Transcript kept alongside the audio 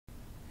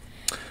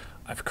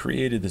I've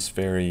created this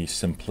very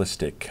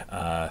simplistic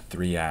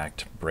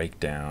three-act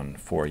breakdown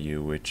for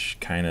you, which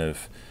kind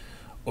of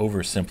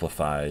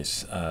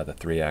oversimplifies the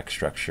three-act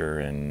structure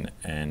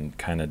and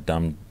kind of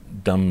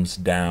dumbs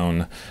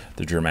down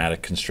the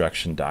dramatic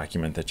construction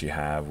document that you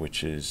have,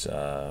 which is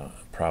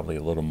probably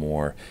a little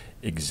more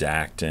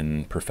exact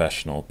and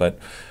professional. But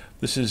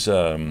this is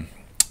a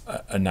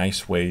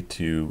nice way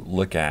to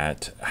look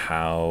at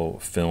how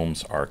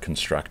films are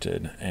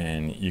constructed,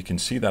 and you can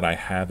see that I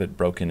have it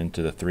broken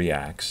into the three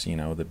acts,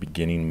 the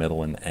beginning,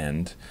 middle, and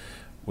end,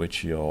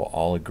 which you'll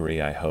all agree,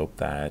 I hope,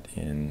 that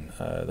in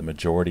the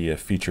majority of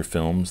feature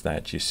films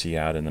that you see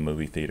out in the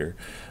movie theater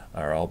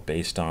are all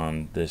based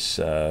on this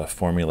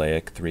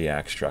formulaic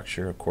three-act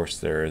structure. Of course,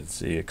 there's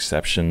the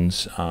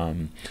exceptions,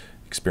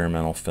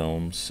 experimental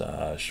films,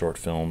 short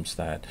films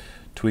that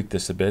tweak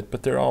this a bit,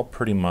 but they're all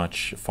pretty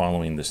much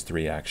following this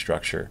three-act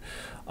structure.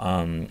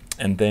 And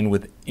then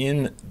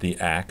within the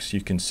acts, you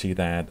can see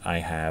that I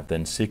have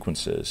then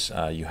sequences.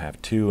 You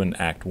have two in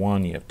Act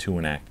 1, you have two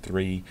in Act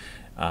 3,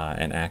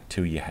 and Act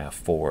 2 you have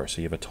 4.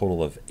 So you have a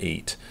total of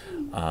 8.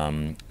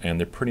 And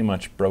they're pretty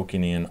much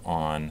broken in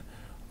on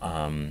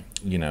 30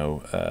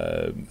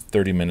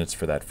 minutes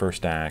for that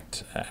first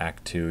act.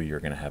 Act 2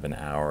 you're going to have an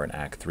hour, and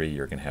Act 3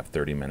 you're going to have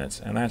 30 minutes.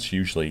 And that's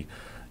usually,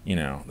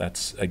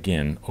 that's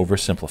again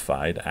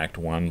oversimplified. Act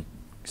 1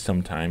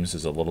 sometimes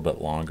is a little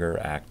bit longer.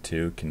 Act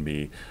 2 can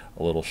be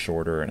a little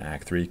shorter, and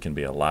Act 3 can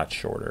be a lot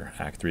shorter.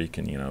 Act 3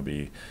 can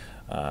be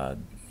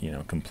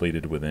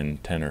completed within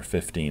 10 or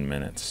 15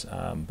 minutes.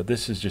 But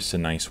this is just a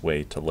nice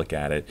way to look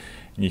at it.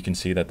 And you can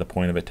see that the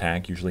point of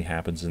attack usually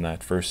happens in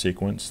that first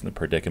sequence. The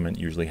predicament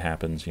usually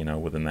happens,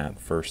 within that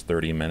first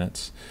 30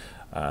 minutes.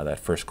 That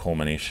first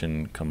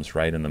culmination comes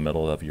right in the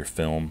middle of your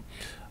film.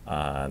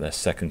 The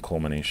second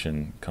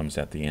culmination comes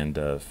at the end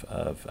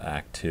of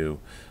Act 2.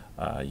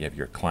 You have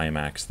your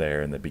climax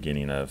there in the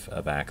beginning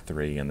of Act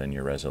 3, and then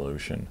your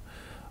resolution.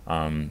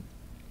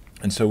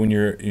 And so when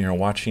you're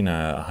watching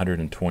a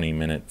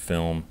 120-minute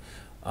film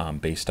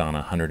based on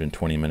a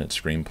 120-minute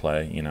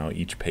screenplay,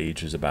 each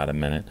page is about a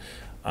minute.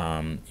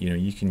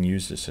 You can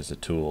use this as a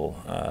tool,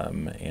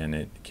 and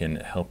it can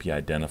help you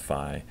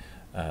identify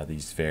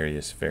these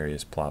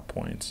various plot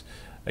points.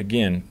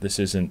 Again, this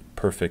isn't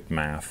perfect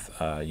math.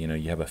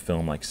 You have a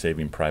film like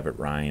Saving Private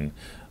Ryan,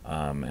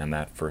 and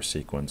that first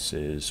sequence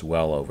is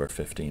well over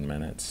 15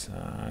 minutes,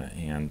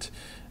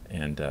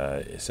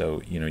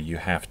 so you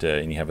have to,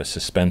 and you have a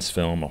suspense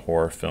film, a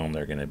horror film,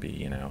 they're going to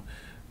be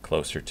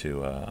closer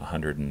to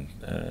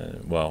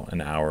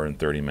an hour and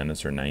 30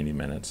 minutes or 90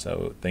 minutes.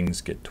 So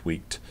things get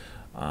tweaked.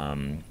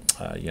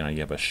 You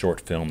have a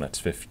short film that's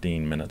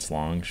 15 minutes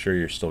long. Sure,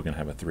 you're still going to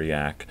have a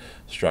three-act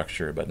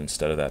structure, but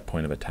instead of that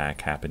point of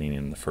attack happening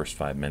in the first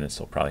 5 minutes,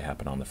 it'll probably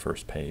happen on the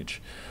first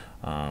page.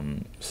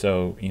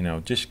 So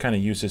just kind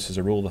of use this as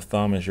a rule of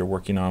thumb as you're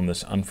working on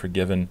this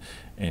Unforgiven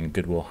and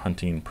Good Will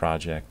Hunting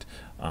project.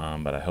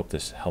 But I hope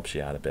this helps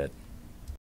you out a bit.